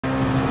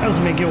Ez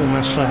még jó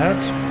mes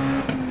lehet.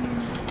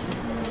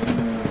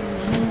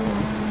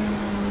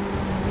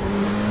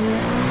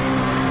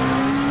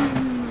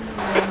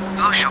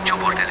 Lassabb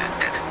csoport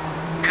előtted.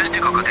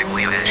 Köztük a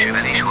kategória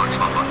elsővel és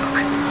harcban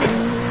vannak.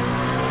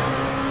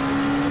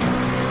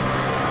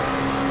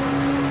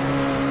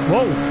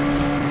 Wow!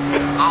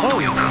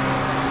 Autójogra.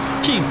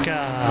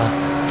 Csinká!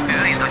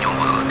 Őrizd a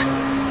nyomvonalat.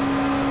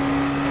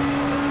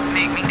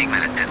 Még mindig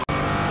melletted.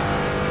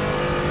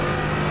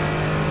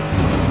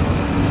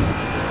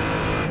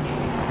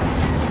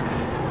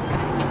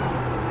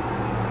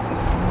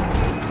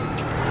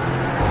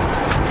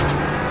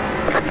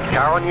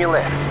 Car on your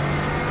left.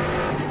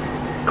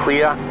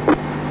 Clear.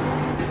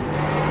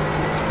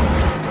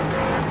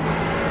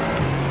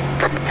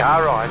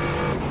 Car right.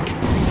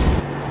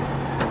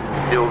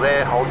 Still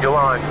there, hold your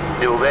line.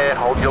 Still there,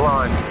 hold your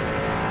line.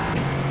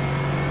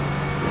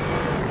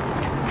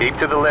 Keep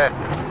to the left.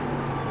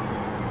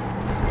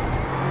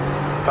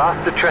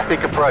 Faster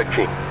traffic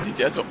approaching. Sieht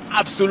ja so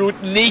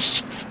absolut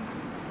nichts.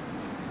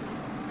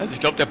 Also ich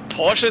glaube, der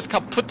Porsche ist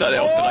kaputt, da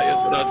der auf 3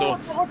 ist oder so.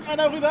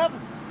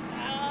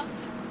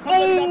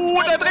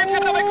 Oh, da dreht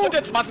sich einer weg und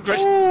jetzt Massencrash.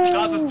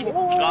 Straße ist zu,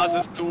 Straße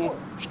ist zu,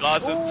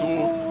 Straße ist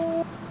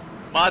zu.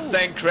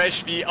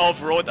 Massencrash wie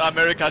auf Road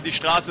America. Die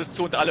Straße ist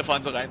zu und alle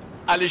fahren so rein.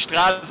 Alle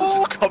Straßen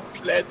sind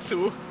komplett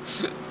zu.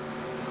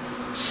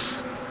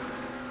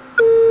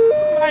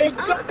 Mein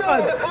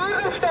Gott!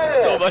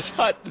 So was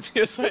hatten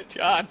wir seit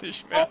Jahren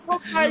nicht mehr. Oh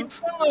mein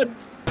Gott!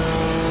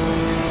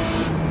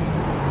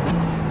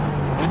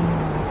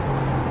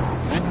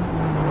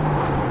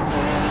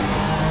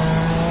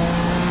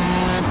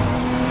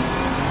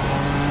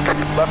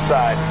 Left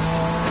side.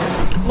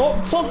 No,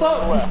 co za...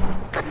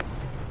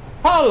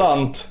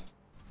 Haaland!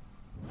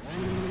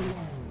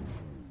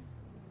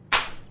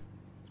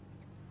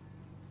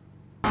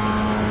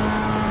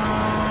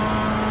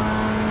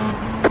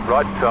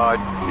 Right side.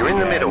 You're in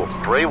the middle.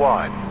 3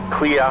 wide.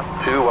 Clear.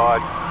 2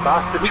 wide.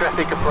 Faster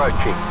traffic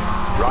approaching.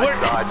 Right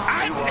side.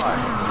 2 wide.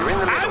 You're in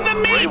the middle. I'm the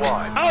 3 meat!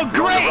 wide. Oh, You're on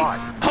great! the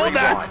right. Hold 3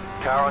 on. wide.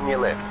 Car on your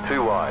left.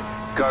 2 wide.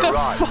 Go The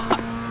right. fuck?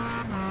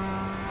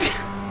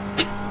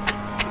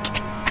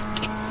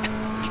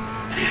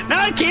 No,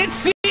 I can't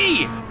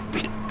see!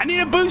 I need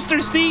a booster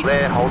seat!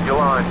 There, hold your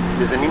line.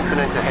 There's an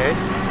incident ahead.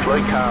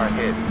 Slow car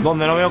ahead.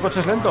 ¿Dónde no veo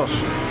coches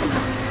lentos?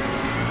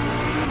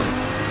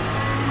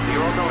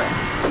 You're on the left.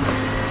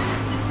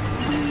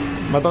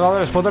 Me ha tocado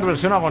el spotter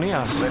versión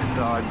agonías. Left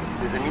side.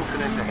 There's an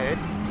incident ahead.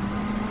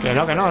 Que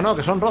no,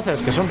 que son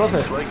roces, que son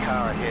roces. Slow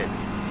car ahead.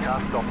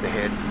 Car stopped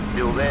ahead.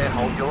 Still there,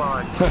 hold your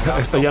line.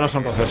 Esto ya no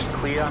son roces.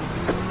 Clear.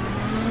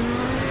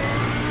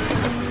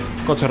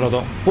 Coche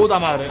roto. Puta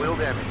madre. Wheel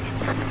damage.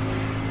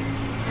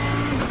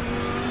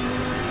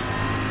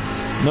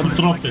 No,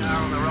 Trotten.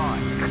 Car on the right.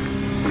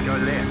 Go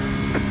left.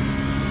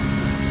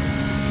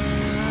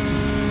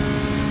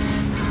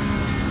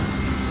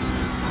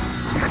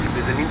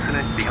 There's an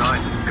incident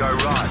behind. Go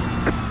right.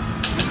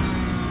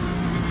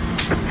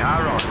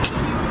 Car on.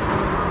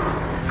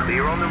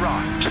 Clear on the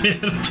right.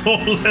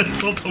 Pierdolę,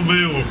 co to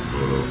było?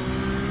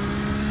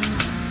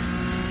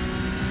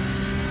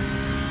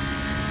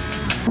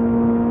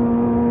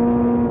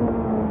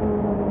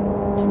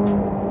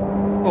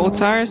 Cold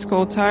tires,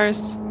 cold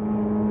tires.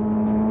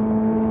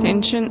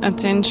 Attention,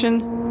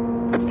 attention.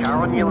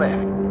 Car on your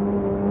left.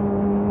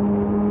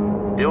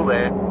 Still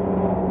there.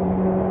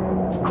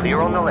 Clear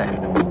on the left.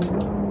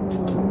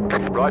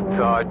 Right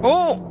side.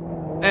 Oh!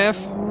 F.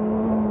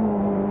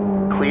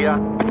 Clear.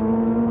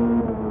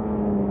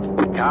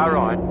 Car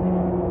right.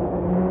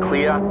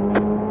 Clear.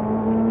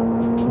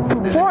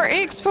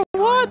 4X for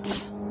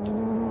what?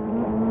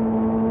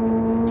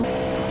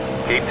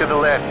 Keep to the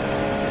left.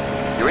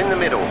 You're in the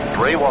middle.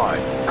 3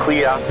 wide.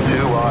 Clear.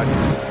 2 wide.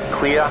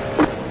 Clear.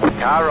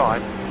 Car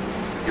right.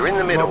 You're in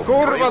the middle. No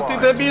kurwa, ty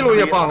debilu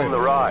jebany.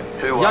 Right.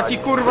 Jaki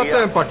kurwa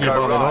tempak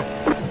jebany, no.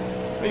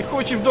 No i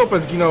chuj ci w dupę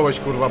zginąłeś,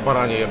 kurwa,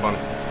 baranie jebany.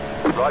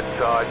 Right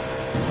side.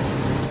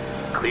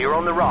 Clear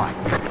on the right.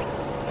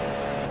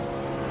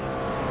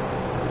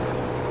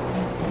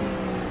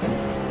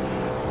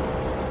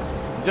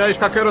 Widziałeś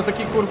hakeros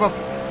jaki kurwa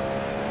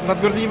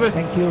nadgorliwy?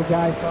 Thank you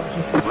guys.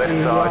 Left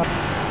side.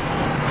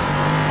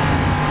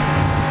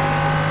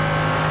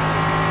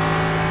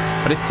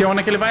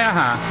 Pressione che le vai a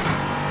ha.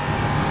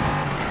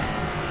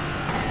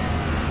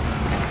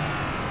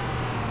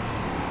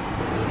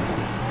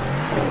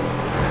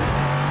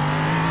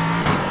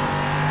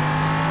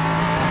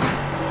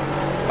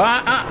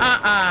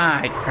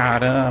 Ai,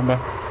 caramba.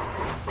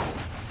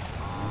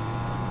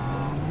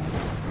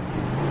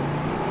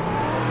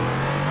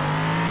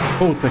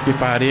 Puta que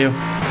pariu.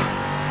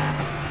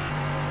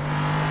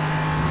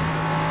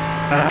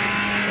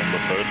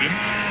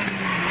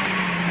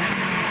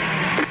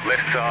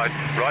 Left side,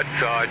 right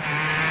side.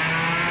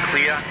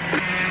 Clear.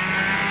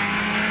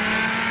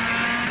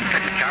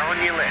 Car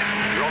on your left.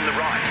 You're on the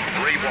right.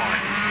 3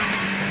 wide.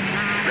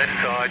 Left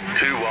side,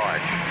 2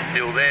 wide.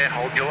 Still there,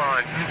 hold your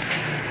line.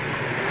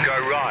 Go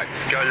right,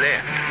 go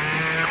left.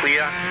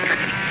 Clear.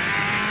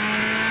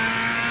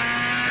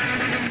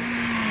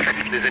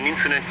 There's an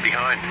incident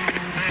behind.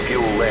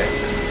 Fuel left.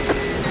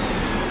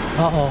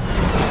 Uh-oh.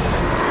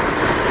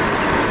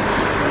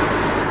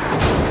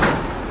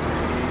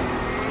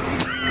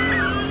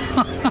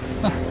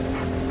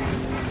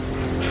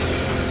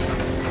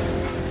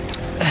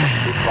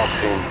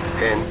 Locked in.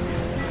 10.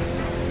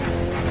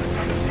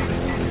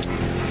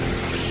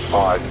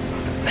 5.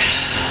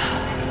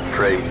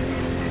 3. 2.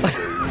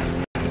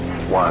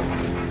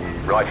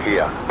 1. Right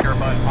here. Here,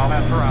 bud. I'll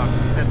have her out.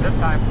 This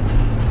time.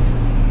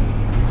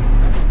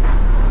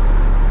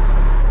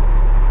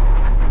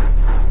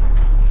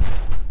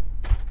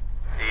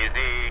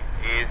 Easy,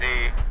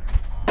 easy.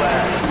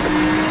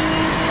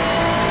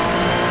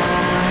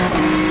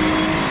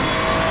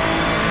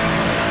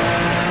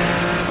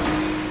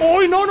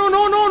 ¡Uy, no, no,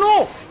 no, no,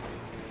 no!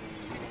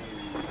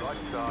 Right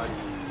side,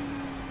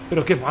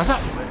 ¿Pero qué pasa?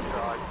 left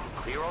side,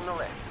 clear on the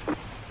left.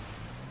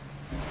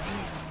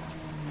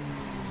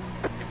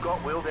 You've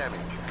got wheel damage.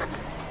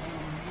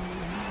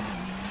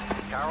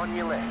 Car on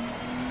your left.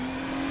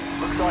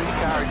 Looks like your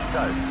car is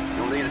towed.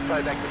 You'll need to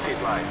tow back to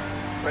pit lane.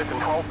 Press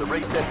and hold the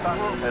reset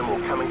button and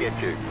we'll come and get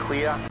you.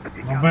 Clear.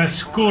 No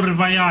bez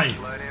kurwa jaj.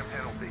 Slow down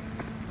penalty.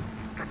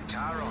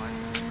 Car right.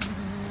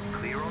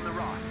 Clear on the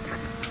right.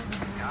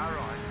 Car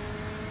right.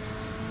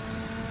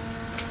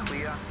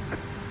 Clear.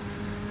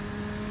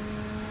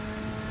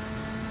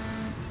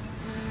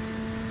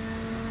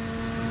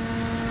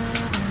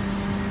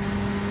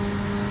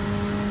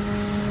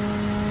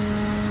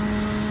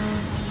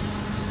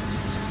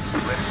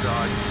 Left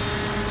side.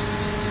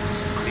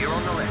 Clear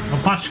on the left. No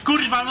patrz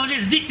kurwa, no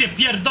nie zniknie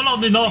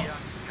pierdolony no.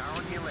 Car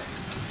on your left.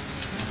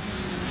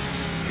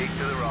 Keep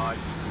to the right.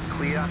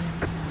 Clear.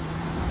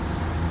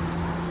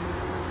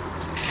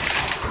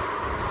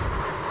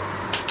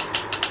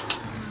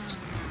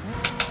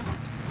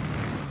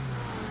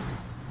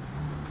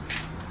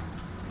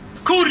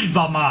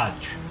 Kurwa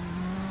mać.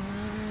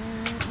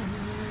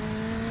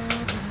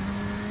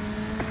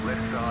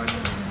 Left side.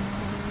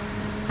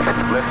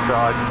 Left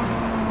side.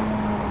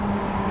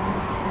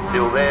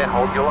 Still there,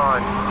 hold your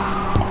line.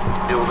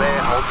 Still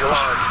there, hold your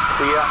line.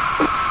 Clear.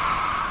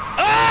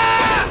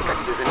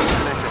 There's an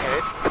incident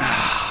ahead.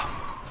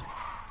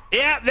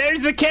 Yeah,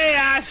 there's the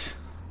chaos.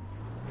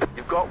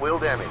 You've got wheel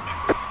damage.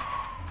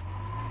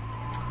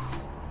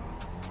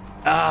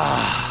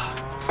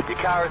 Your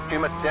car has too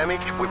much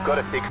damage, we've got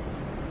to fix it.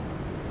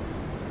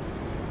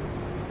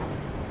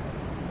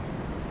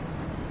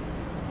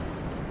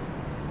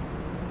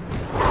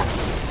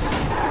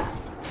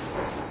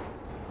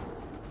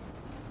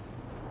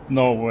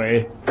 No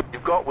way.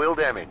 You've got wheel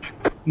damage.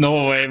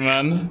 No way,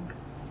 man.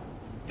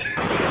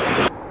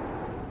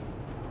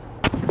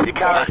 Your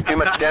car has too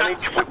much damage,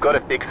 we've got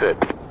to fix it.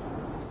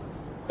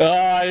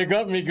 Ah, you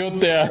got me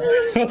good there.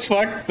 For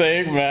fuck's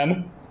sake,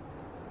 man.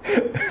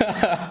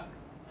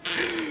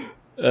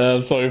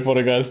 I'm sorry for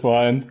the guys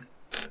behind.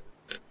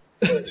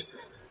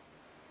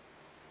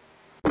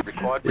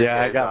 Required Yeah,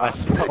 I repairs got are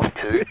myself.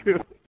 32.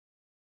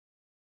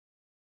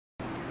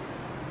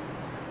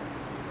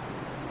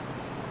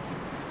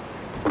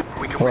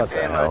 We can What the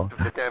repair hell? most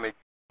of the damage.